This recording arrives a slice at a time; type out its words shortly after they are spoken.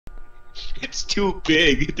It's too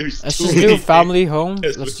big. There's Let's too just many do family things. home.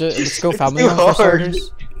 Let's go family too home for hard.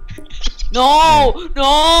 starters. No!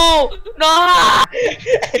 No! No!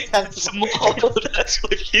 Small. That's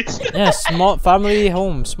what she said. Yeah, small family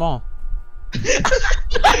home, small.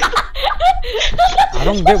 I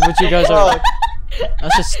don't get what you guys are.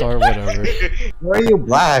 Let's just start whatever. Why are you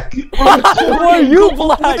black? Why are you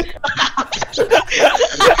black?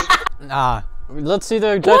 Nah, let's see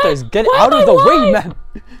the objectives. Get out of the way, man.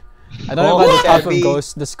 I don't know about the type of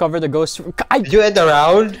ghost. Discover the ghost room. Did you end the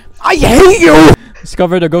round? I hate you!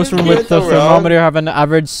 Discover the ghost room You with the went around. thermometer. Have an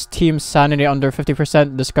average team sanity under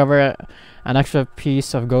 50%. Discover an extra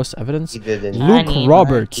piece of ghost evidence. He didn't. Luke Annie,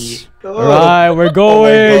 Roberts. Oh. Alright, we're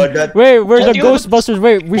going. God, that- Wait, we're the What do you- Ghostbusters.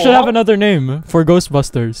 Wait, we should have another name for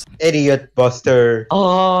Ghostbusters. Idiot Buster.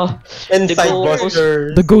 Inside ghost.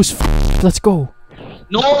 Buster. The Ghost. Let's go.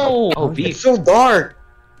 No. Oh, It's beef. so dark.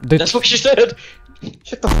 That's what she said.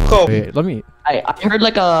 Shut the fuck up. Wait, let me. I heard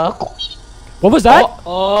like a. What was that?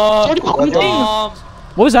 Oh.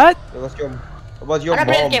 What was that? It was your How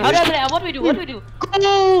do I play this game? How do I mom. play? What do we do? What do we do?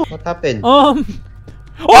 What happened? Oh!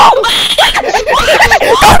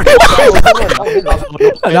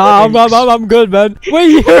 Nah, I'm good, man.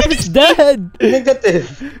 Wait, Herb's dead.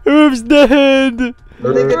 Negative. Herb's dead.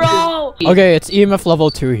 Bro! Okay, it's EMF level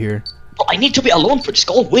 2 here. Oh, I need to be alone for this.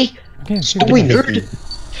 Go away. Okay, Stupid Wait, nerd.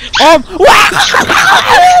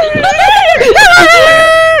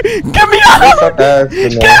 Get me out!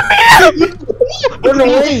 Run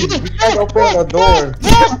away! You can't open the door.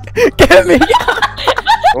 Get me out!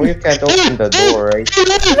 Oh, you can't open the door, right?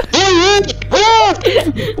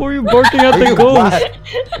 Why are you barking at Are the you ghost? black?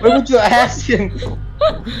 Why would you ask him?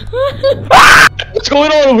 What's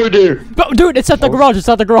going on over there? Bro, dude, it's at the garage. It's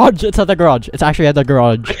at the garage. It's at the garage. It's actually at the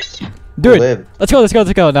garage. Dude, Live. let's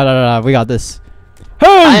go. No. We got this. I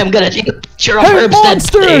Hey! am gonna take a picture of Hey, Herb's dead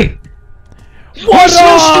monster! today. What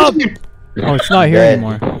up? Oh, it's not here Dead.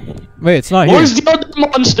 anymore. Wait, it's not here. Where's the other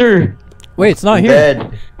monster? Wait, it's not here.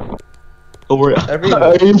 Dead. Oh, we're Everyone.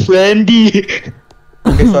 I'm friendly.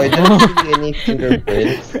 Okay, so I didn't see any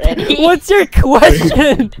fingerprints. What's your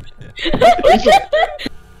question?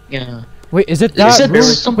 Yeah. Wait, is it They that said there room?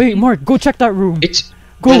 was some- Wait, Mark, go check that room. It's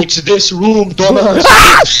Go. It's this room,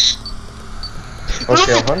 dumbass.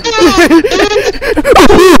 Okay, 100.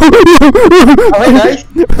 Oh, nice.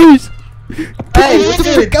 Please. Hey, what's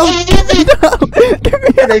it? Get me out.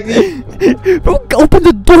 Baby. Bro, open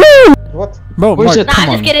the door. What? Bro, Where's Mark, it? Nah, come I'm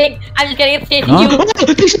on. just kidding. I'm just kidding. It's chasing Huh?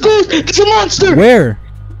 you. There's a ghost! There's a monster! Where?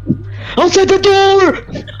 Outside the door!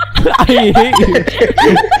 I hate you.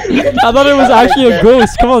 I thought it was actually a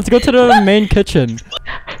ghost. Come on, let's go to the main kitchen.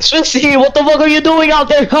 Swissy, what the fuck are you doing out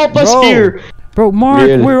there? Help us Bro. here! Bro, Mark,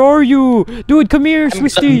 Really? where are you? Dude, come here,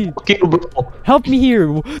 Swisty. Okay, bro. Help me here.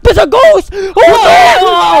 There's a ghost! Oh,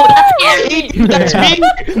 Oh, that's scary. That's me!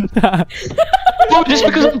 Bro, just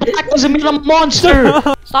because I'm black doesn't mean I'm a monster!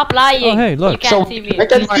 Stop lying. Oh, hey, look. You can't see me. I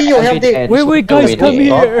can see you have the. Wait, guys, come wait.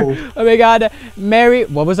 here. Oh my god. Mary,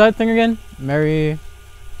 what was that thing again? Mary.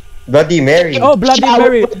 Bloody Mary. Oh, Bloody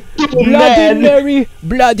Mary. Bloody Mary.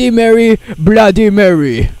 Bloody Mary. Bloody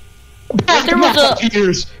Mary. What if there was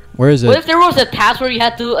a Where is what it? if there was a task where you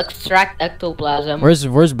had to extract ectoplasm?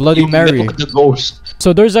 Where's Bloody Mary? Look at the ghost.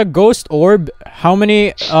 So there's a ghost orb. How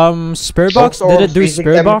many spirit box? Did it do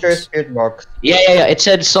spirit box? Spirit box. Yeah. It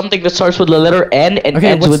said something that starts with the letter N and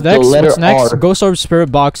Okay, ends what's with next? the letter What's next? R. Ghost orb,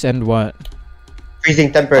 spirit box, and what?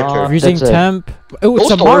 Freezing temperature. Freezing that's it. temp. Oh,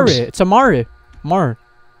 it's a Ghost Mare. orbs. It's a Mare. Mar.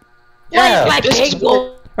 Yeah. Like this is big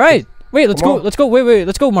gold. Alright. Wait, let's Come go. on. Let's go. Wait.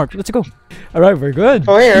 Let's go, Mark. Let's go. Alright, we're good.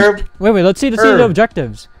 Oh, hey, Herb. Wait. Let's see the Herb.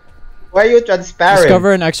 objectives. Why are you transparent?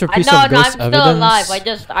 Discover an extra I piece know, of no, ghost I'm still alive.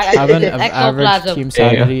 evidence. I Have an average ectoplasm. team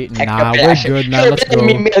sanity. Nah, we're good, man. Let's go. Let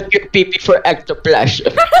me milk your pee for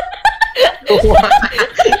ectoplasm.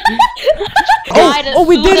 Oh,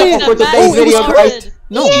 we did it! For today's video, guys.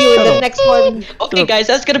 No, See you in shut the up. next one. Okay, guys,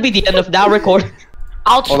 that's gonna be the end of that record.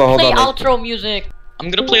 I'll Hold on, play hold on. outro music. I'm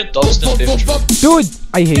gonna play a dubstep intro. Dude,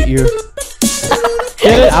 I hate you.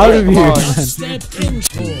 Get it out of here, man.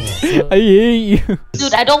 I hate you.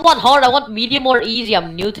 Dude, I don't want hard. I want medium or easy.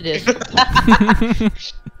 I'm new to this.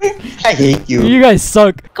 I hate you. You guys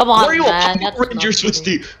suck. Come Why on, are you man. a That's Power Ranger, not-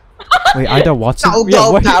 Swissy? Wait, Ida Watson? No, Yeah,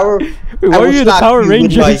 no why, power. wait, I why are will you the slap Power you with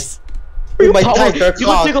Rangers? With my Power- tighter You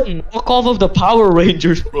look cloth. like a knockoff of the Power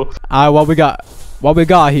Rangers, bro. What we got? What we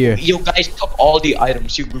got here? You guys took all the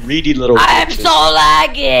items, you greedy little I'm bitches. so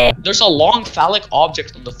laggy. There's a long phallic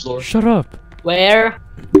object on the floor. Shut up. Where?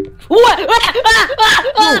 What?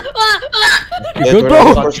 You good,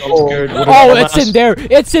 bro? Oh, it's in there.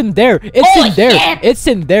 It's in there. It's Oh, in there. shit. It's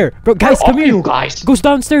in there, bro. Guys, Where come are here. you guys? Goes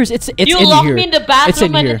downstairs. It's You in locked here. me in the It's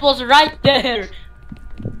in bathroom and here. it was right there.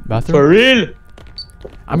 Bathroom. For real?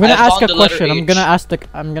 I'm gonna I ask found a the letter question. I'm H. gonna ask the.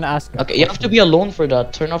 I'm gonna ask. Okay, you have to be alone for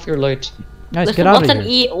that. Turn off your lights. Guys, Listen, get out what's of an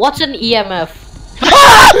here. What's an EMF?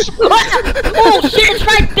 Oh shit! It's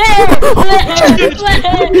right there.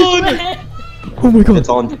 Oh my god. It's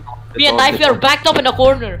on. Me and Knify are backed up in the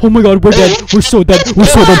corner. Oh my god, we're dead. We're so dead. We're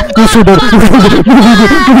so dead. We're so dead.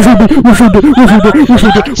 We're so dead.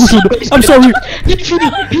 I'm sorry.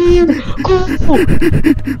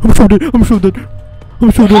 I'm so dead.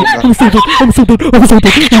 I'm so dead. I'm so dead. I'm so dead. I'm so dead. I'm so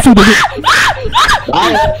dead. I'm so dead.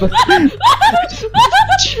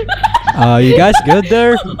 You guys good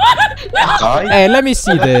there? Hey, let me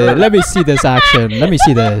see the. Let me see this action. Let me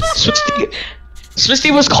see this.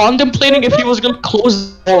 Swisty was contemplating if he was gonna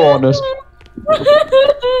close the door on us.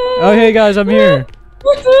 Oh hey guys, I'm here.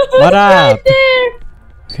 What up?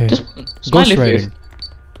 Okay. Smiley Ghost face. writing.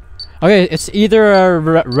 Okay, it's either a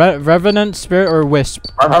revenant, spirit, or wisp.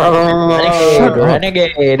 Shut up.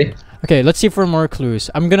 Renegade. Okay, let's see for more clues.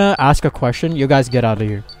 I'm gonna ask a question. You guys get out of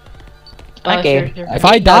here. Okay. Sure. If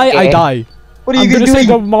I die, I Okay. die. What are I'm you gonna say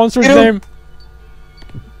the doing? monster's Get up. name.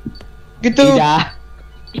 Get down. Ida.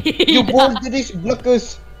 You both did this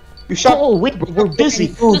blockers. You shot. Oh wait, we're busy.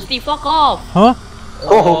 Christy, fuck off. Huh?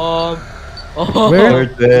 Oh. Where?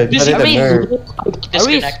 They're dead. This That is a is- nerve.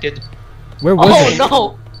 Disconnected. Where was Oh it?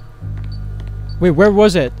 no. Wait, where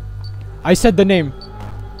was it? I said the name.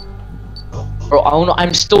 Bro, I don't know.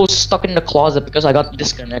 I'm still stuck in the closet because I got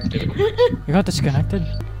disconnected. You got disconnected?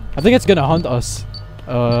 I think it's gonna hunt us.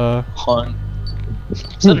 Hon. Is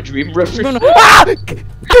that a dream reference? No, no. Ah!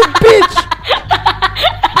 Bitch!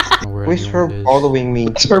 Who's her following me?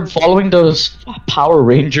 Start following those Power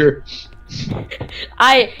Ranger.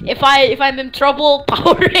 If I'm in trouble,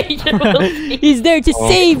 Power Ranger will see. He's there to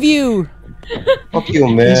save you! Fuck you,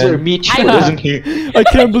 He's our man. meat I- isn't he? I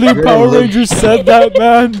can't believe You're Power a little- Rangers said that,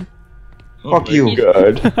 man! Fuck you.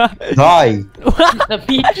 God. Die. The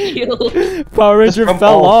meat shield. Power Ranger Just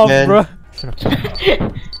fell come off, off, man. bro.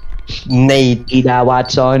 Nate. Ida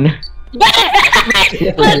Watson.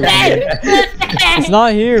 It's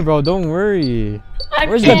not here, bro. Don't worry.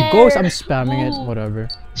 Where's the ghost? I'm spamming it. Whatever.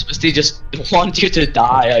 Supposed just want you to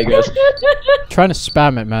die, I guess. Trying to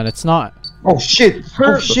spam it, man. It's not. Oh shit. Oh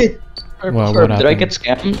Herb. shit. Well, what Did I happened? get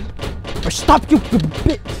scammed? Oh, stop, you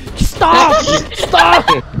bitch! Stop! Stop!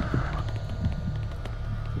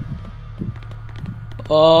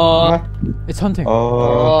 It's hunting.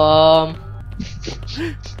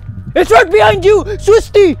 It's right behind you,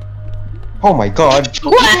 Swisty! Oh my god.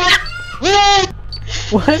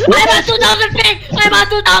 What? I'm on 2000 ping! I'm on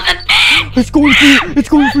 2000 ping! It's going for you! It's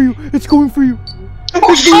going for you! It's going for you!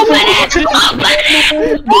 Open it!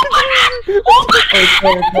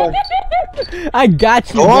 Open it! I got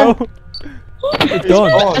you, Go on. bro. It's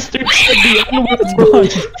done. Oh, It's gone.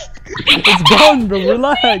 It's gone, bro.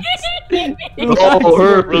 Relax. Oh,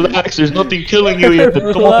 Herb, relax. There's nothing killing you yet.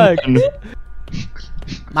 Relax.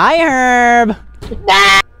 My Herb.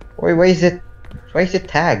 wait, why is it? Why is it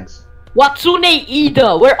tags? Watsune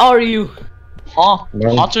Ida, where are you? Huh?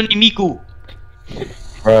 No. Hatsune Miku.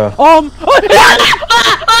 Bruh.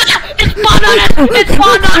 It's spawned on it! It's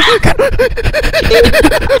spawned on it!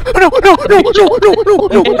 No, no, no, no, no, no,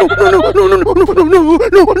 no, no, no, no, no, no, no, no,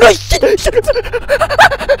 no, no, no, shit, shit.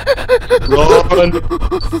 Run.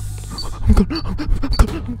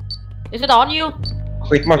 Is it on you?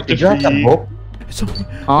 Wait, Mark, did you have that book? It's only,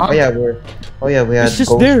 Huh? Oh yeah, we had It's just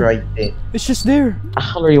ghost there. right there. it's just there. What the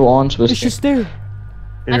hell are you on, Swiss? It's just there.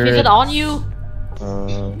 Is it on you?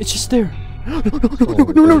 It's just there. No, no,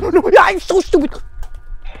 no, no, no, no, I'm so stupid.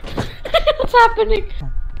 What's happening?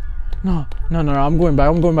 No, no, no, no, I'm going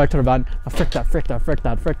back to the van. Frick that, frick that, frick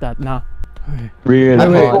that, frick that, nah. Okay.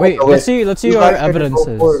 Really? Wait, let's see our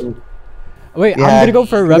evidences. Wait, I'm gonna go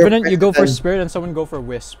for Revenant, you go for Spirit, and someone go for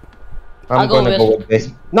Wisp. I'm I'll go gonna go with- with this.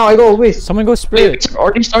 No, I go with this. Someone go Wait, Spirit. it's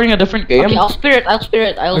already starting a different game? Okay, I'll spirit.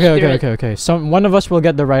 Okay. One of us will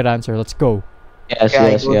get the right answer. Let's go. Yes,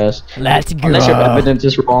 Okay, yes, I go. yes. Let's go. Unless your evidence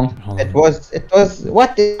is wrong. It was,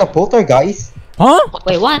 what? The poltergeist? Huh?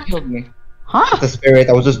 Wait, what? Huh? The spirit,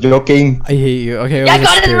 I was just joking. I hate you. Okay, I was a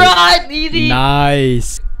got it Spirit. right! Easy!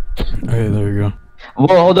 Nice. Okay, there we go.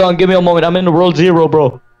 Whoa, hold on, give me a moment. I'm in the world 0,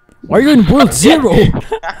 bro. Why are you in World 0?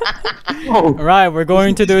 Oh, Alright, we're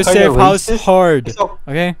going to do Kinda Safe House racist. hard. so,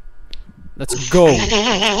 Okay? Let's go.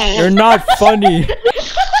 You're not funny.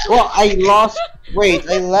 well, I lost. Wait,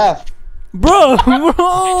 I left. Bro,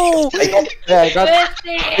 bro! I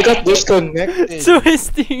got disconnected.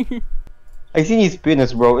 Twisting! I seen his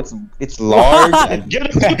penis, bro. It's large and Get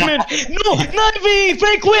equipment! No! Knify! For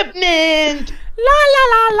equipment! La la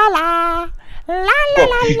la la la! La la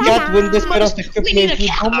la you la can't win this la! kind of equipment, you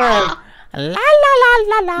dumbass. La la la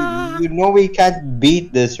la la! You know we can't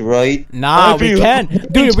beat this, right? Nah, we can!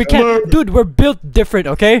 Dude, we can! Dude, we're built different,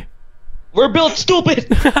 okay? We're built stupid!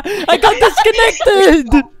 I got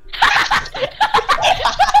disconnected!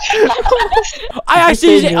 I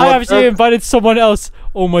actually invited someone else.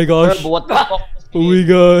 Oh my gosh. Hurb, what the fuck? Oh my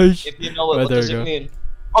gosh. If you know it, what There does we it go. mean?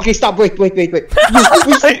 Okay, stop. Wait. You didn't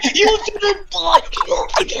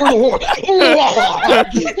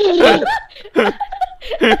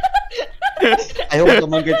I hope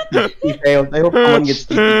someone gets he failed. I hope someone gets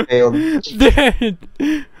he failed. Dude,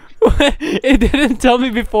 it didn't tell me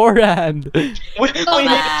beforehand. Wait,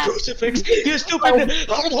 crucifix! You stupid!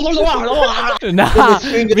 Nah,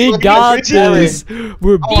 we got this.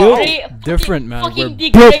 We're built different, man. Fucking We're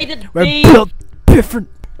degraded we're thing. built different.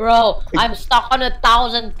 Bro, I'm stuck on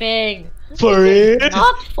 1,000 ping. For it?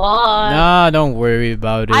 Not fun. Nah, don't worry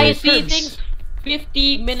about it. I see things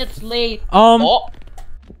 50 minutes late. Oh!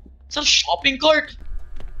 It's a shopping cart?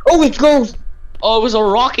 Oh, it goes. Oh, it was a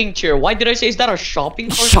rocking chair. Why did I say, is that a shopping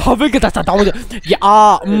cart? Shopping?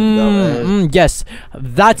 Yeah, yes,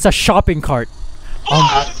 that's a shopping cart.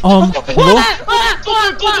 Hello?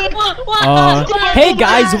 Hey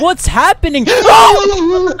guys, what's happening?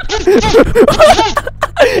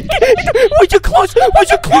 Would you close? Would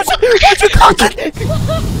you close? Would you close it?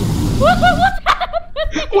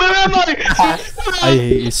 Where am I? I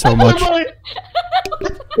hate you so much. I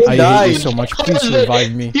hate you so much. Please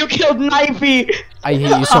revive me. You killed Knify! I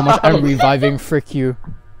hate you so much. I'm reviving. Frick you.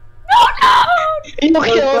 You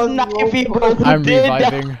killed Knify, bro. I'm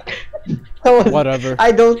reviving. Whatever.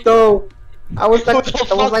 I don't know. I was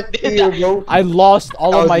like here, bro. I lost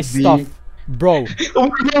all of That my was stuff, deep. bro.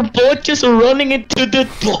 We're both just running into the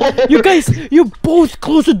door. You guys, you both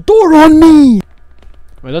closed the door on me.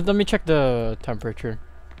 Wait, let me check the temperature.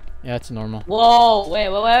 Yeah, it's normal. Whoa, wait.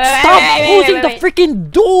 Stop closing the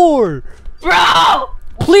freaking door, Bro!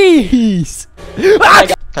 please.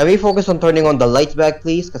 Can we focus on turning on the lights back,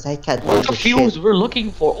 please? Cause I can't. What's the fuse we're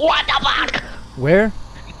looking for? What the fuck? Where?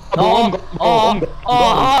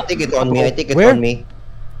 I think it's on me. I think it's Where? on me.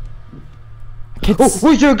 Can't, Oh,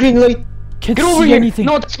 where's your green light? can't Get over see here! anything.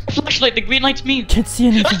 No, that's a flashlight. The green light's me. Can't see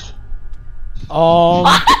anything.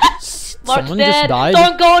 Mark's Someone dead. just died.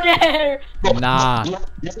 Don't go there. Nah. Okay.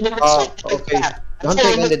 The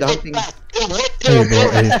hunting ended. The hunting. Hey,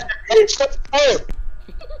 bro. Hey.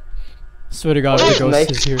 Swear to God, the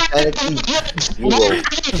ghost is here.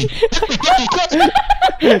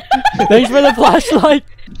 Thanks for the flashlight.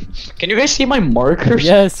 Can you guys see my markers?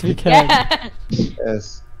 Yes, we can. Yeah.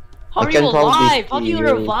 Yes. How I are can you probably alive? How do you see you.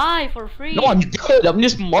 revive for free? No, I'm good. I'm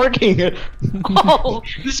just marking it. Oh.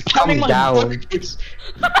 Just Calm counting my down. markers.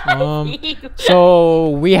 So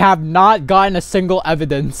we have not gotten a single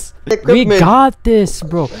evidence. We Equipment. got this,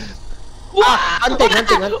 bro. Hunting.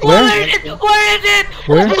 Where? Where is it?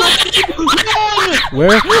 Where?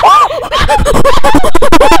 Where?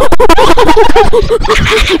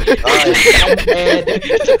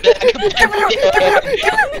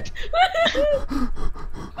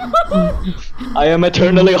 I am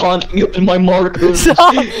eternally haunting you with my markers.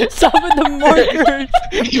 Stop! Stop with the markers!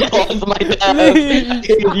 You haunt my death.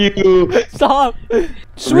 Please. You. Stop!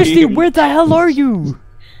 Swisty, where the hell are you?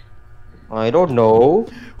 I don't know.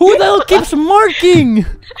 Who the hell keeps marking?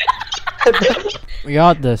 We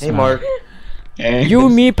got this, Hey, man. Mark. You,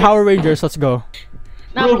 me, Power Rangers, let's go.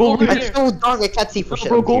 Now Bro, we're go over over It's here. so dark. I can't see for shit.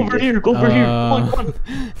 Bro, go over here. Go over here. Come on, come on.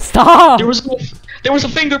 Stop! There was a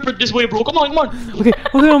fingerprint this way, bro. Come on, come on. Okay,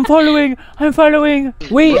 I'm following. I'm following.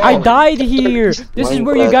 Wait, I died here. This is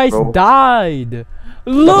where you guys Bro. died.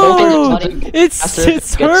 Look, body it's after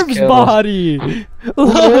it's it gets Herb's killed. body.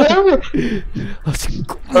 Look. Let's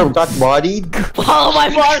go. Herb got bodied. Follow my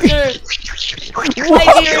marker.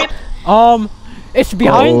 I hear it. It's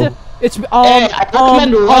behind. Oh. It's I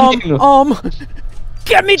recommend running.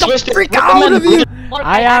 Get me the Twisted, freak recommend out of here! Mark,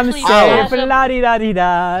 I am actually safe. awesome. La di da di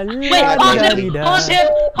da. Wait, La haunt di da him! di Haunt da. him!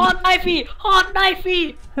 Haunt Knify! Haunt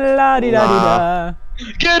Knify! La di da di da.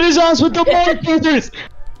 Get his ass with the markers.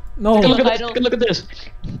 No. Look I at this. don't- Take a look at this.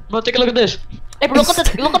 Bro, take a look at this. Hey, bro, look at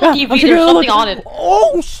the TV. I'm There's taking a something look. on it.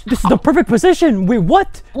 Oh, this is the perfect position. Wait,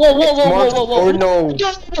 what? Whoa, whoa, whoa, Mark, whoa, whoa, oh whoa.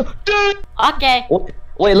 no. Okay.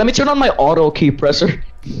 Wait, let me turn on my auto key presser.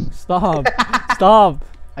 Stop. Stop.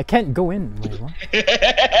 I can't go in. Wait, what? You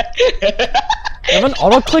have an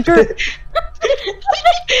auto clicker?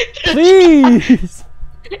 Please.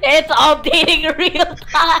 It's updating real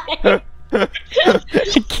time. I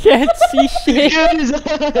can't see shit.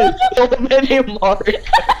 So many marks.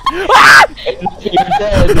 You're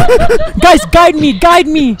dead. Guys, guide me, guide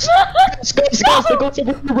me. Guys, the guy's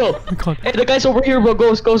over here, bro. God. Hey, the guy's over here, bro.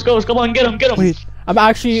 Goes. Come on, get him. Wait, I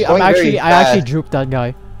actually juked that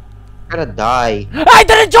guy. I'm gonna die. I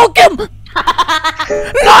didn't joke him.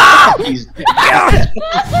 No! He's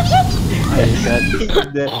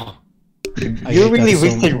I You hate really that so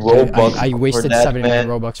wasted much. Robux. I wasted for that, 70 man.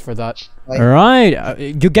 Robux for that. Like- Alright,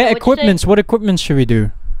 you get What'd you equipments. What equipments should we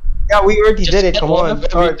do? Yeah, we already did it. get Come one on, of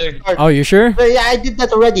start. everything. Oh, you sure? Yeah, I did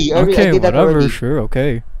that already. I Okay, did that whatever, already. sure,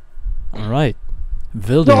 okay. Alright.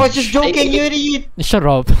 Village. No, I was just joking, you idiot. Shut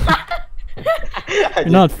up. You're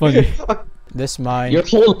not funny. This mine. Your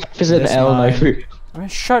whole life is an This L, my mine. friend.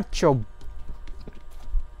 Shut your...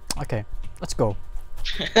 Okay, let's go.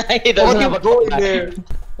 He doesn't have a going back. there.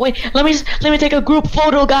 Wait, let me take a group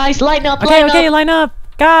photo, guys. Line up. Okay, line okay, up. line up.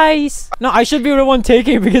 Guys! No, I should be the one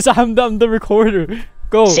taking it because I'm the recorder.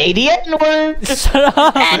 Go. Say the N-word. Shut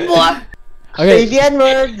up. And more. Say Okay, the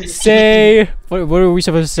N-word. say... What are we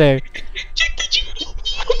supposed to say?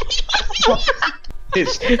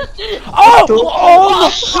 Oh! Oh!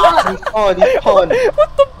 He's on.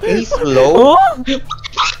 He's slow. Oh!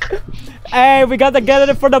 Hey, we gotta get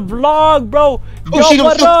it for the vlog, bro. Yo, shit,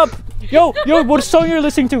 what shit. up? Yo, what song you're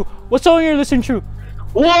listening to? What song you're listening to?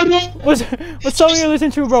 What? What song you're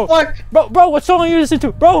listening to, bro? What? Bro, what song are you listening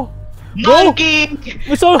to, bro? Monkey.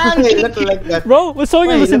 What song? Wait, look like that. Bro, what song you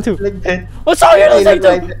Wait, listening look to? like that. What song you Wait, listening look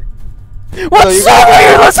like to? that. What No, you song gotta- are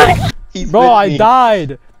you listening? He's Bro, with I me.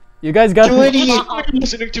 died. You guys got. You What idiot. song are you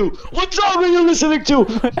listening to? What song are you listening to?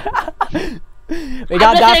 We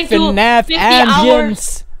got that listening to FNAF 50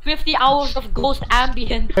 ambience. 50 hours of ghost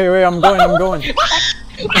ambient. Wait, I'm going.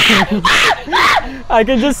 I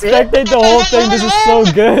can just spectate the whole thing. This is so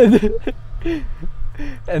good.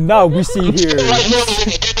 And now we see here.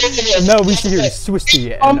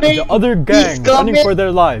 Swisty and the other gang running for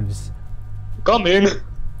their lives. Come in.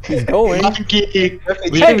 He's going. Monkey. Hey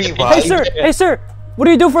sir, what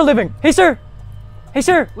do you do for a living? Hey sir. We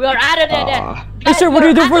are at a dead end. Hey sir, what do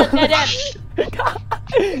you do for a dead living? end?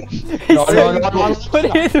 No. What do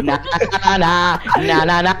you do?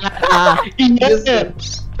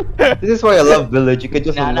 This is why I love Village. You could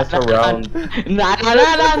just mess around. Run!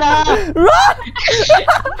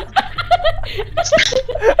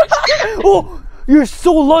 Oh, you're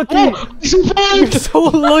so lucky. You're so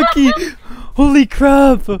lucky. Holy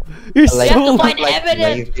crap. You're We so have to lucky. find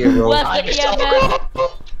evidence. Knifey, bro. Where's the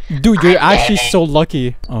EMF? Dude, you're actually so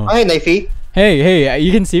lucky. Oh. Hi, Knifey. Hey,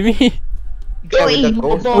 you can see me? Yeah, with the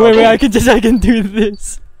ghost. Wait, I can do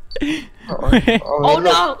this. Wait. Oh look.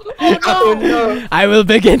 no! Oh Oh no! no. I will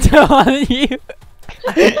begin to haunt you.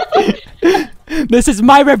 This is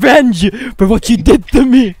my revenge for what you did to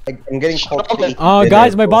me. I'm getting called to eat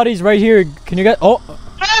Guys, dinner, my bro. body's right here. Can you get? Oh,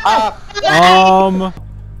 Ah,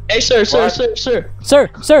 Hey, sir. sir.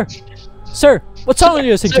 What song are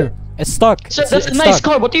you listening to? It's stuck. Sir, It's that's a stuck. nice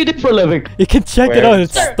car. What do you do for a living? You can check it Where? out.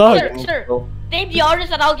 It's Sir, stuck. sir. Name the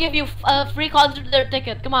artist and I'll give you a free concert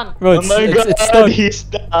ticket. Come on. Bro, it's God, stuck. he's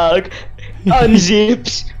stuck.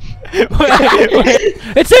 Unzips. Wait.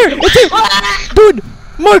 It's here. Dude,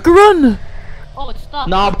 Mark, run. Oh, it's stuck.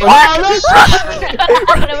 Nah, bro.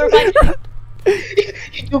 Never mind.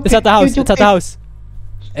 It's at the house. It's at the house.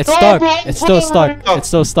 It's stuck. It's still stuck. It's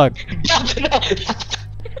still stuck.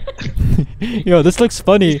 Yo, this looks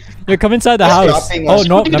funny. Yo, come inside the house. dropping Oh us.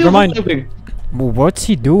 no, What do you do never for a mind. living? What's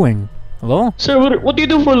he doing? Hello? Sir, what do you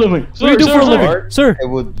do for a living? What do you do for a living? Sir, I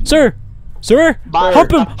would. sir,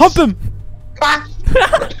 Bird. hump him.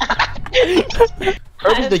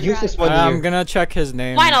 Herb is the useless one I'm here. gonna check his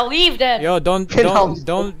name. Fine, I'll leave then. Yo, don't spawn.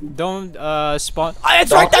 Ah, it's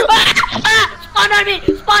Don't- right there. Spawn on me!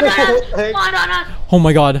 Spawn on us! Spawn on us! Oh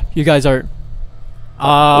my god, you guys are.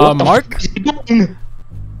 What the Mark? fuck is he doing?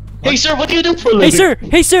 Hey, sir, what do you do for a living?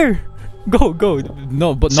 Hey sir, go.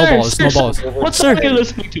 No, but no Sir, balls, sir, no sir, balls. What Sir. song are you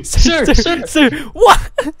listening to? Sir.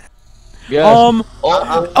 What? Yes.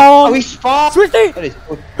 Oh, he's far. Sweetie. That is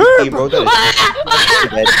so tricky, bro. That is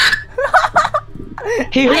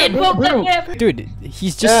Hey, I broke the Herb. gift! Dude,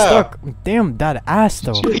 he's just Yeah. stuck. Damn, that ass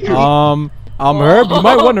though. Herb, you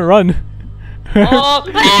might want to run. Oh.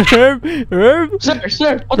 Herb, Sir,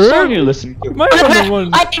 what Herb? song are you listening to? you might want to run.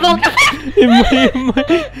 I broke the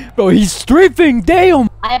Bro, he's strafing. Damn.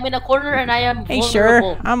 I am in a corner and I am Hey, sir,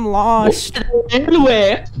 vulnerable. I'm lost.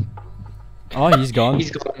 Anywhere. Oh, he's gone.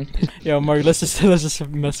 He's gone. Yo, Mark, let's just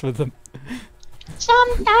mess with him.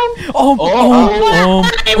 Sometimes.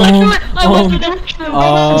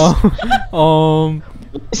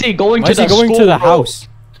 Is he going Why to is he the going school, to the bro? house?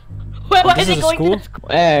 Why This is is it a going school? to the school?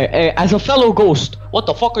 Hey, as a fellow ghost, what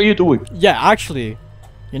the fuck are you doing? Yeah, actually,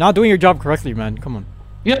 you're not doing your job correctly, man. Come on.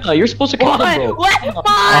 Yeah, you're supposed to kill them, bro.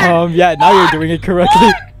 What? Yeah, now you're doing it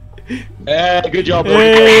correctly. Hey, good job, bro.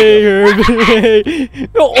 Hey, Hurb. Hey.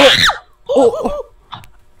 Oh.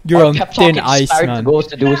 You're on Kept thin talking ice, smart to man. Ghost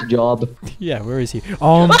to do his job. Yeah, where is he?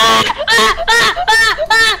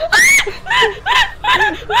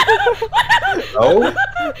 No?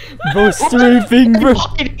 Bro, strafing, bro.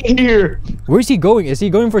 Fucking here. Where's he going? Is he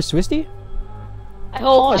going for Swisty? I hope.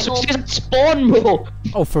 Oh, I so hope. she's at spawn, bro.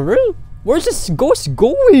 Oh, for real? Where's this ghost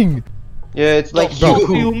going? Yeah, it's like Bro, you. what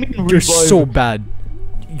do you mean You're revive? so bad.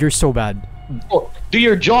 You're so bad. Bro, do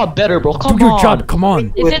your job better, bro. Come Do on. your job, come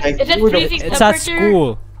on. Is it freezing It's at temperature?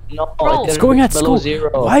 school. No, Bro. It's going at below school.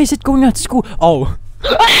 0. Why is it going at school? Oh.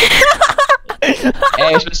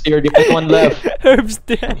 Hey, it's just here. There's one left. Herb's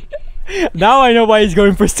dead. Now I know why he's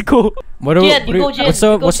going for school. What do, Jin, you go Jin, what's you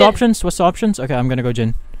the go what's the Jin. options? What's the options? Okay, I'm gonna go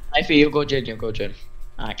Jin. Knifey, you go Jin, you go Jin.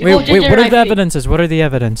 Wait, go Jin, what are the Knifey. evidences? What are the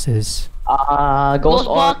evidences? Ghost Ghost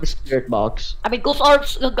orb, box. spirit box. I mean, ghost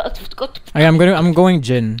orbs. Okay, I'm going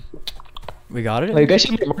Jin. We got it. Wait, you guys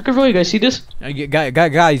see the marker, bro? You guys see this?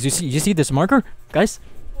 Guys, you see this marker? Guys,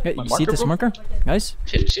 you My see marker, this bro? marker? Guys,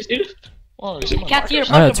 See this? Oh, you see my Can't see your markers?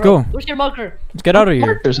 marker, Alright, let's bro. go. Where's your marker? let's get out of here.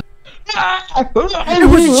 Markers. It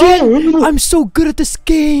was Jin. I'm so good at this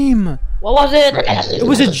game. What was it? It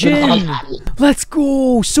was a Jin. Let's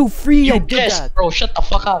go. So free. I You did guessed, that. bro. Shut the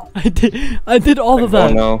fuck up. I did all of Oh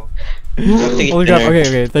that. no. Oh my god,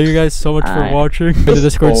 okay, thank you guys so much for Alright. watching. To the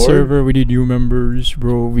Discord Forward. server, we need new members,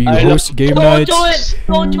 bro. We I host game Don't nights. join.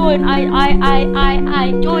 Don't join. I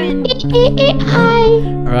join.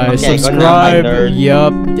 Alright, Okay, good subscribe. night, nerd.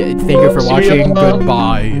 Yup. Thank you for See ya. watching.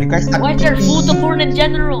 Goodbye. You guys Why is there food porn in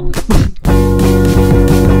general?